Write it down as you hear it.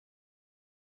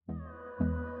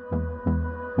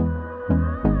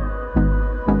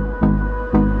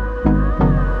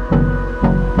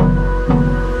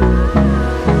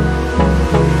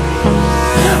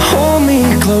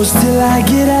close till I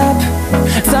get up.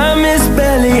 Time is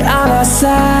barely on our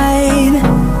side.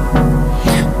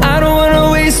 I don't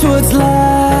wanna waste what's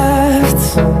left.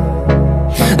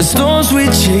 The storms we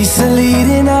chase are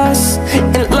leading us,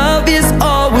 and love is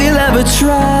all we'll ever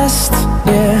trust.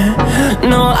 Yeah,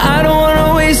 no, I don't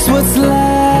wanna waste what's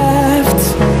left.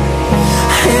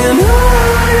 And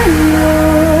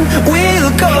on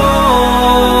we'll go,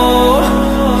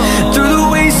 through the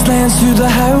wastelands, through the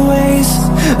highways,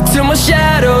 till my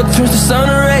shadow turns to sun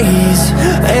rays.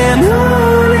 And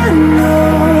on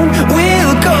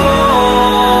we'll go,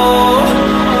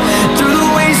 through the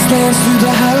wastelands, through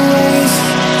the highways,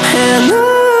 and on.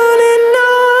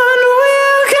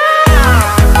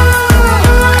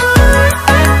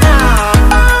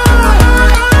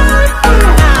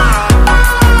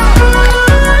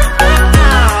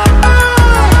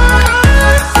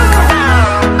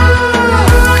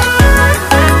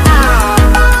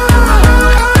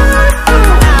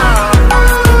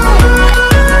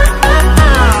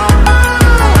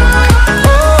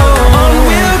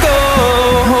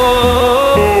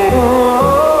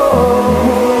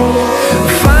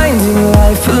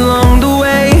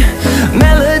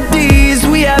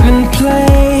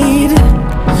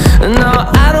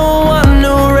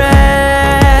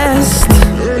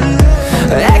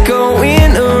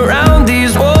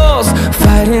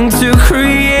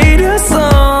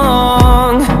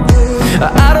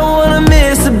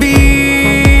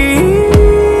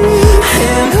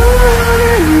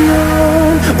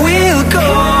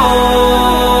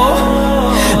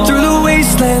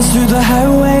 Through the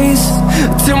highways,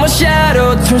 till my shadow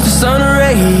turns to sun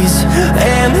rays.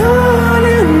 And on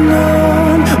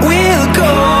we'll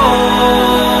go,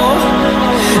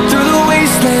 through the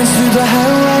wastelands, through the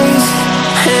highways.